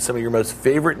line. And some of your most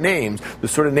favorite names, the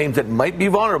sort of names that might be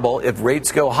vulnerable if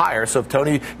rates go higher. So if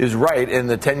Tony is right and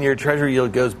the 10-year Treasury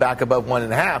yield goes back above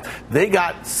 1.5, they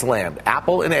got slammed.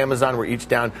 Apple and Amazon were each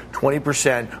down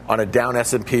 20% on a down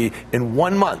S&P in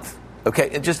 1 month. Okay,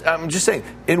 and I'm just saying,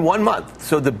 in 1 month.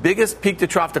 So the biggest peak to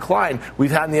trough decline we've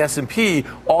had in the S&P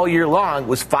all year long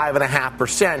was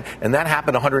 5.5%, and that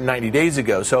happened 190 days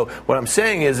ago. So what I'm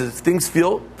saying is things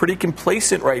feel pretty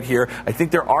complacent right here. I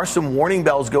think there are some warning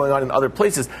bells going on in other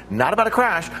places, not about a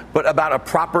crash, but about a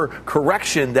proper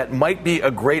correction that might be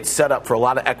a great setup for a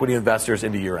lot of equity investors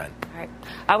into year end.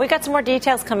 We got some more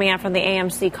details coming out from the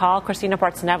AMC call. Christina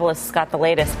Partsinevelos has got the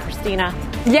latest. Christina.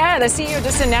 Yeah, the CEO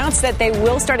just announced that they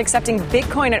will start accepting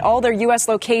Bitcoin at all their U.S.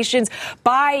 locations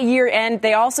by year end.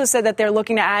 They also said that they're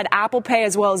looking to add Apple Pay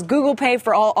as well as Google Pay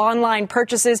for all online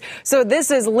purchases. So this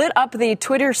has lit up the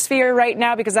Twitter sphere right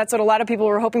now because that's what a lot of people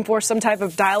were hoping for, some type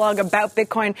of dialogue about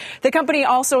Bitcoin. The company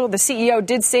also, the CEO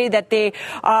did say that they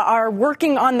are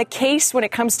working on the case when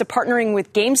it comes to partnering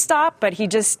with GameStop, but he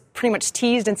just pretty much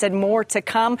teased and said more to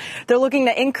come. They're looking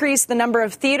to increase the number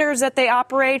of theaters that they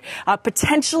operate,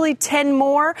 potentially 10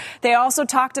 more. They also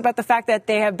talked about the fact that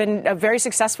they have been very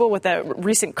successful with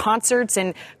recent concerts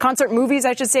and concert movies,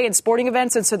 I should say, and sporting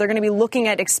events. And so they're going to be looking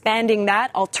at expanding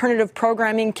that. Alternative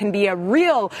programming can be a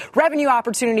real revenue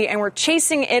opportunity, and we're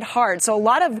chasing it hard. So a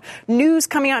lot of news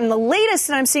coming out. And the latest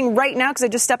that I'm seeing right now, because I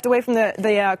just stepped away from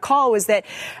the call, was that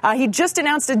he just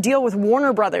announced a deal with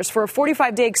Warner Brothers for a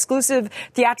 45-day exclusive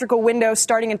theatrical window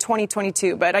starting in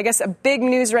 2022. But I guess a big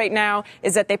news right now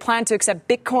is that they plan to accept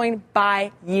Bitcoin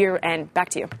by year end. Back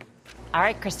to you. All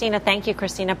right, Christina. Thank you,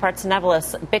 Christina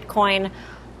Partsinevelos. Bitcoin.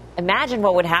 Imagine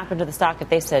what would happen to the stock if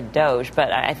they said Doge,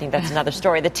 but I think that's another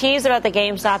story. The tease about the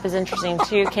GameStop is interesting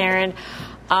too, Karen.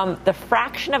 The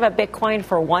fraction of a Bitcoin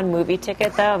for one movie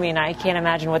ticket, though, I mean, I can't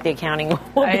imagine what the accounting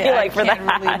will be like for that. I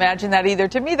can't really imagine that either.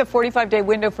 To me, the 45-day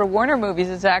window for Warner movies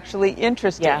is actually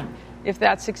interesting. Yeah. If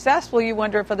that's successful, you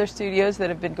wonder if other studios that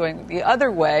have been going the other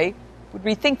way would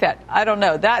rethink that. I don't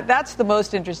know. That's the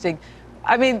most interesting.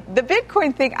 I mean, the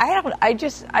Bitcoin thing,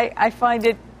 I find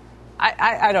it,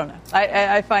 I don't know.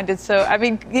 I find it so, I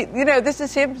mean, this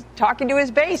is him talking to his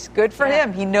base. Good for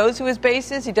him. He knows who his base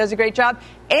is. He does a great job.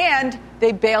 And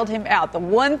they bailed him out. The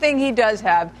one thing he does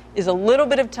have is a little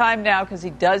bit of time now because he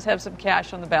does have some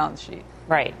cash on the balance sheet.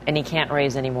 Right. And he can't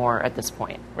raise any more at this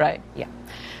point. Right. Yeah.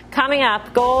 Coming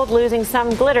up, gold losing some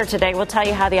glitter today. We'll tell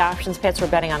you how the options pits were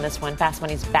betting on this one. Fast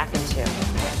Money's back in 2.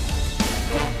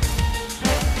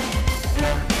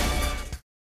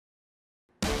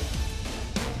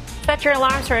 Set your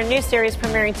alarms for a new series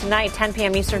premiering tonight, 10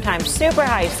 p.m. Eastern Time. Super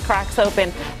Heist cracks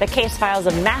open the case files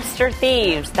of master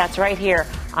thieves. That's right here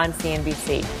on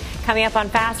CNBC. Coming up on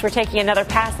Fast, we're taking another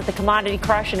pass at the commodity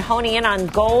crush and honing in on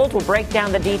gold. We'll break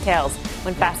down the details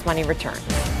when Fast Money returns.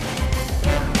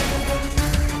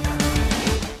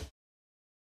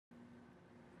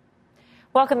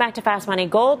 Welcome back to Fast Money.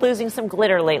 Gold losing some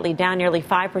glitter lately, down nearly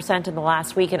 5% in the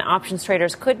last week, and options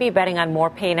traders could be betting on more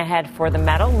pain ahead for the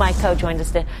metal. Mike Coe joins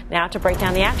us now to break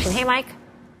down the action. Hey, Mike.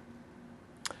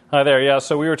 Hi there. Yeah,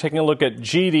 so we were taking a look at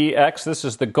GDX. This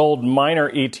is the gold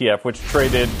miner ETF, which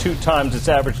traded 2 times its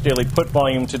average daily put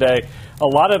volume today. A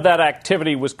lot of that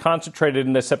activity was concentrated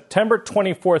in the September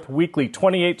 24th weekly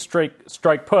 28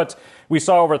 strike puts. We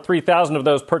saw over 3,000 of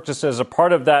those purchased as a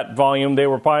part of that volume. They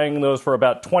were buying those for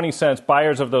about 20 cents.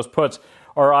 Buyers of those puts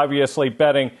are obviously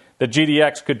betting the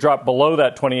GDX could drop below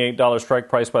that $28 strike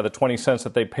price by the 20 cents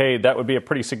that they paid. That would be a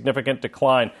pretty significant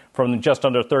decline from just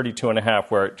under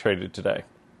 32.5 where it traded today.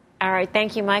 All right.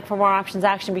 Thank you, Mike. For more options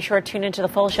action, be sure to tune into the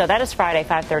full show. That is Friday,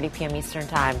 5:30 p.m. Eastern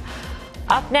Time.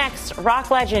 Up next, rock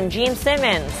legend Gene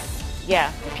Simmons.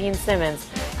 Yeah, Gene Simmons.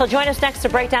 He'll join us next to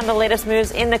break down the latest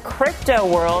moves in the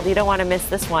crypto world. You don't want to miss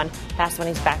this one. Fast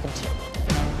Money's back in 2.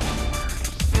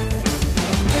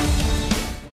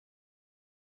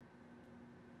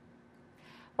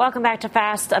 Welcome back to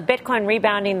Fast. Bitcoin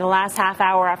rebounding the last half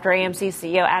hour after AMC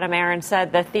CEO Adam Aron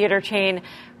said the theater chain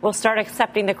will start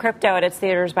accepting the crypto at its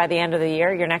theaters by the end of the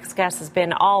year. Your next guest has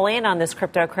been all in on this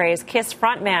crypto craze. KISS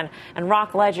frontman and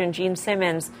rock legend Gene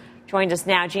Simmons joined us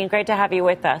now. Gene, great to have you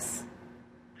with us.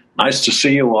 Nice to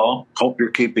see you all. Hope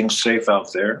you're keeping safe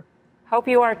out there. Hope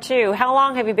you are too. How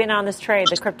long have you been on this trade,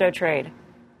 the crypto trade?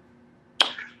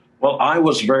 Well, I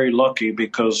was very lucky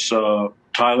because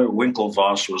Tyler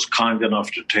Winklevoss was kind enough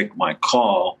to take my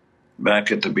call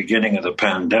back at the beginning of the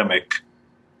pandemic.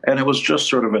 And it was just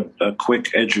sort of a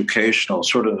quick educational,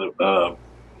 sort of,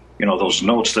 those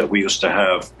notes that we used to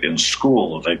have in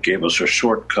school that gave us a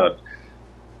shortcut.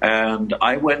 And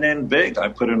I went in big. I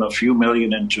put in a few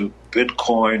million into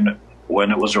Bitcoin when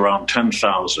it was around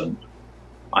 10,000.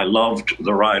 I loved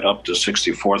the ride up to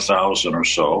 64,000 or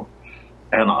so.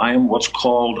 And I am what's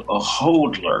called a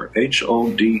hodler,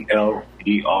 HODLER,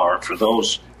 for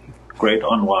those great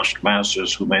unwashed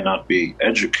masses who may not be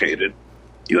educated.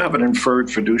 You have an inferred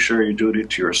fiduciary duty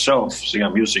to yourself, see,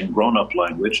 I'm using grown-up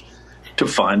language, to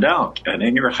find out. And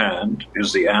in your hand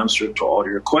is the answer to all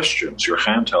your questions, your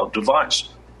handheld device.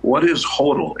 What is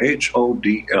HODL,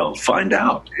 H-O-D-L? Find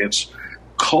out. It's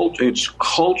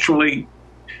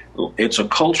a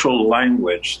cultural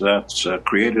language that's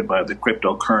created by the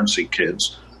cryptocurrency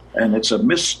kids, and it's a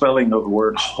misspelling of the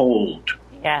word hold.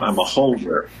 Yes. I'm a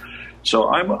holder. So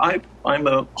I'm a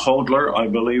hodler. I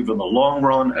believe in the long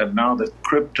run, and now that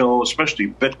crypto, especially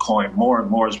Bitcoin, more and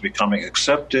more is becoming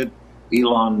accepted.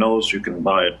 Elon knows you can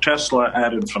buy a Tesla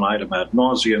ad infinitum ad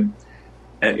nauseum.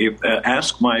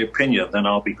 Ask my opinion, then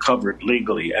I'll be covered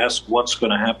legally. Ask what's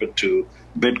going to happen to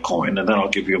Bitcoin, and then I'll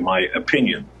give you my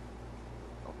opinion.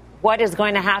 What is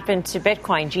going to happen to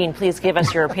Bitcoin? Gene, please give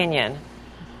us your opinion.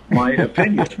 My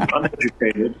opinion,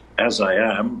 uneducated as I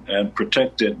am and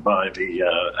protected by the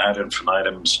ad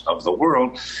infinitums of the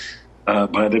world,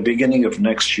 by the beginning of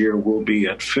next year, we'll be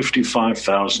at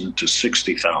 55,000 to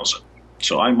 60,000.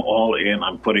 So I'm all in.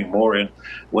 I'm putting more in.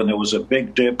 When there was a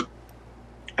big dip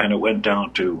and it went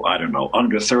down to,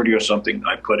 under 30 or something,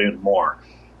 I put in more.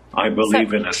 I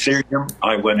believe in Ethereum.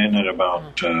 I went in at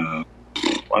about,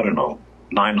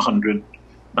 900.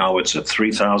 Now it's at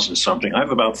 3,000 something. I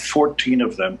have about 14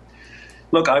 of them.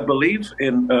 Look, I believe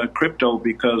in crypto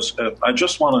because I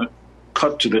just want to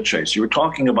cut to the chase. You were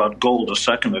talking about gold a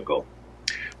second ago.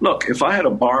 Look, if I had a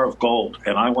bar of gold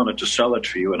and I wanted to sell it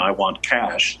for you and I want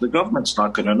cash, the government's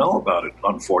not going to know about it,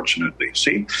 unfortunately.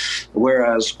 See?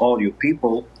 Whereas all you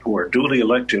people who are duly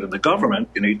elected in the government,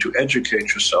 you need to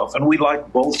educate yourself. And we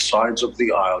like both sides of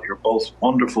the aisle. You're both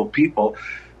wonderful people.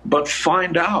 But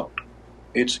find out.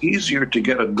 It's easier to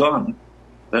get a gun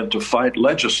than to fight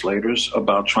legislators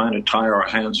about trying to tie our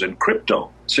hands in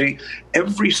crypto. See,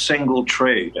 every single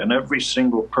trade and every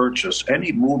single purchase,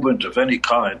 any movement of any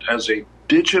kind has a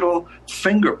digital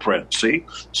fingerprint, see?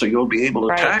 So you'll be able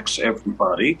to tax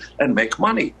everybody and make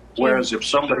money. Whereas if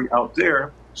somebody out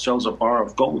there sells a bar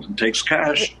of gold and takes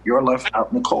cash, you're left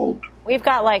out in the cold. We've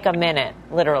got like a minute,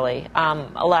 literally,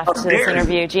 left to this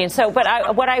interview, Gene. So,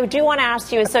 but what I do want to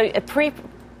ask you is,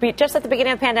 just at the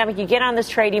beginning of the pandemic, you get on this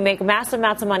trade, you make massive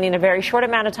amounts of money in a very short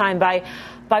amount of time by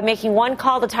making one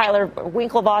call to Tyler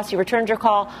Winklevoss. You returned your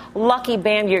call. Lucky,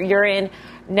 bam, you're in.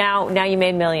 Now you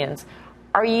made millions.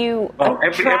 Are you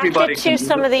attracted to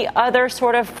some of the other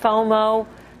sort of FOMO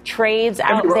trades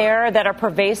out there that are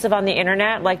pervasive on the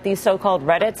internet, like these so-called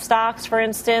Reddit stocks, for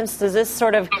instance? Does this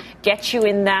sort of get you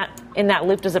in that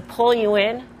loop? Does it pull you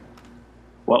in?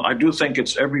 Well, I do think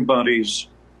it's everybody's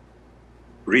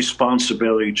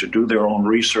responsibility to do their own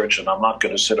research, and I'm not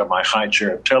going to sit on my high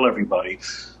chair and tell everybody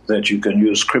that you can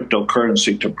use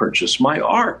cryptocurrency to purchase my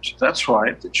art. That's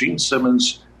right. The Gene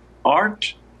Simmons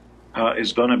art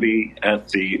is going to be at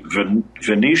the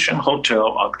Venetian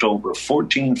Hotel October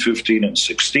 14, 15, and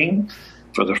 16.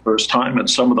 for the first time, and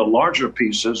some of the larger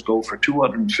pieces go for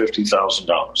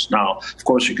 $250,000. Now, of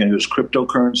course, you can use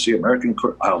cryptocurrency,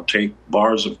 I'll take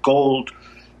bars of gold,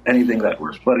 anything that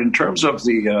works. But in terms of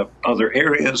the other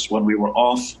areas, when we were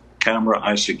off camera,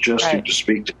 I suggest you to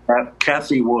speak to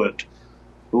Kathy Wood,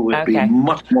 who would be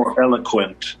much more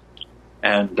eloquent.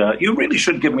 And you really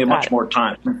should give me much more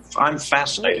time. I'm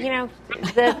fascinated. You know,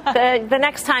 the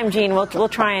next time, Gene, we'll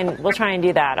try and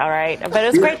do that. All right. But it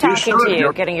was great talking to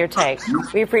you, getting your take.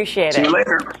 We appreciate it. See you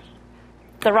later.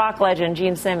 The rock legend,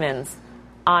 Gene Simmons,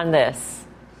 on this.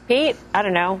 Pete, I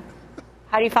don't know.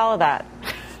 How do you follow that?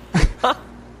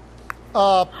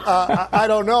 I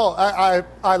don't know.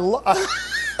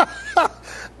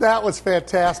 That was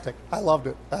fantastic. I loved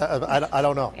it. I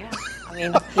don't know. Yeah. I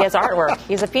mean, he has artwork.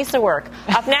 He's a piece of work.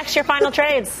 Up next, your final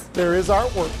trades. There is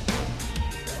artwork.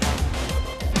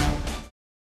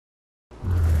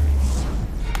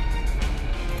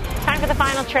 Time for the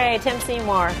final trade. Tim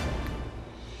Seymour.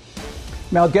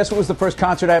 Mel, guess what was the first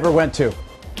concert I ever went to?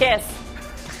 Kiss.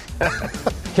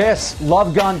 Kiss.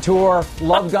 Love Gun Tour.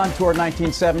 Love Gun Tour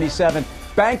 1977.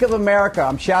 Bank of America.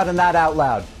 I'm shouting that out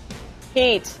loud.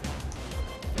 Pete.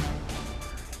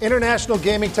 International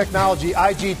Gaming Technology,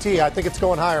 IGT. I think it's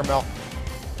going higher, Mel.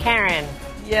 Karen.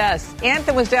 Yes.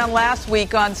 Anthem was down last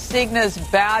week on Cigna's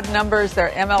bad numbers. Their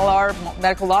MLR,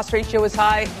 medical loss ratio, was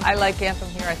high. I like Anthem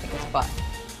here. I think it's buy.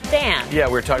 Dan. Yeah,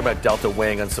 we were talking about Delta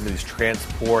weighing on some of these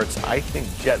transports. I think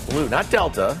JetBlue, not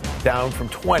Delta, down from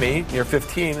 20, near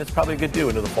 15. It's probably a good do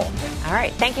into the fall. All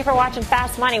right. Thank you for watching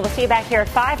Fast Money. We'll see you back here at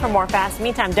 5 for more Fast.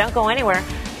 Meantime, don't go anywhere.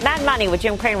 Mad Money with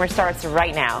Jim Cramer starts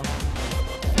right now.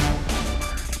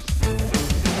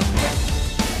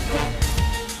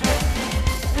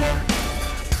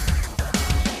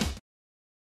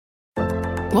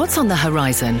 What's on the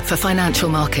horizon for financial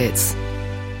markets?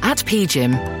 At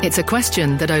PGIM, it's a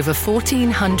question that over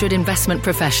 1,400 investment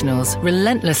professionals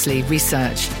relentlessly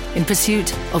research in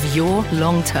pursuit of your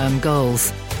long-term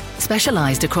goals.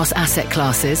 Specialized across asset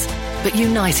classes, but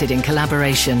united in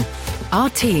collaboration, our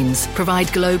teams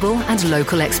provide global and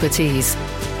local expertise.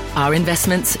 Our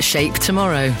investments shape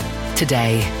tomorrow,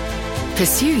 today.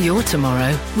 Pursue your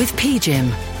tomorrow with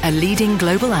PGIM, a leading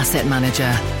global asset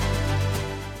manager.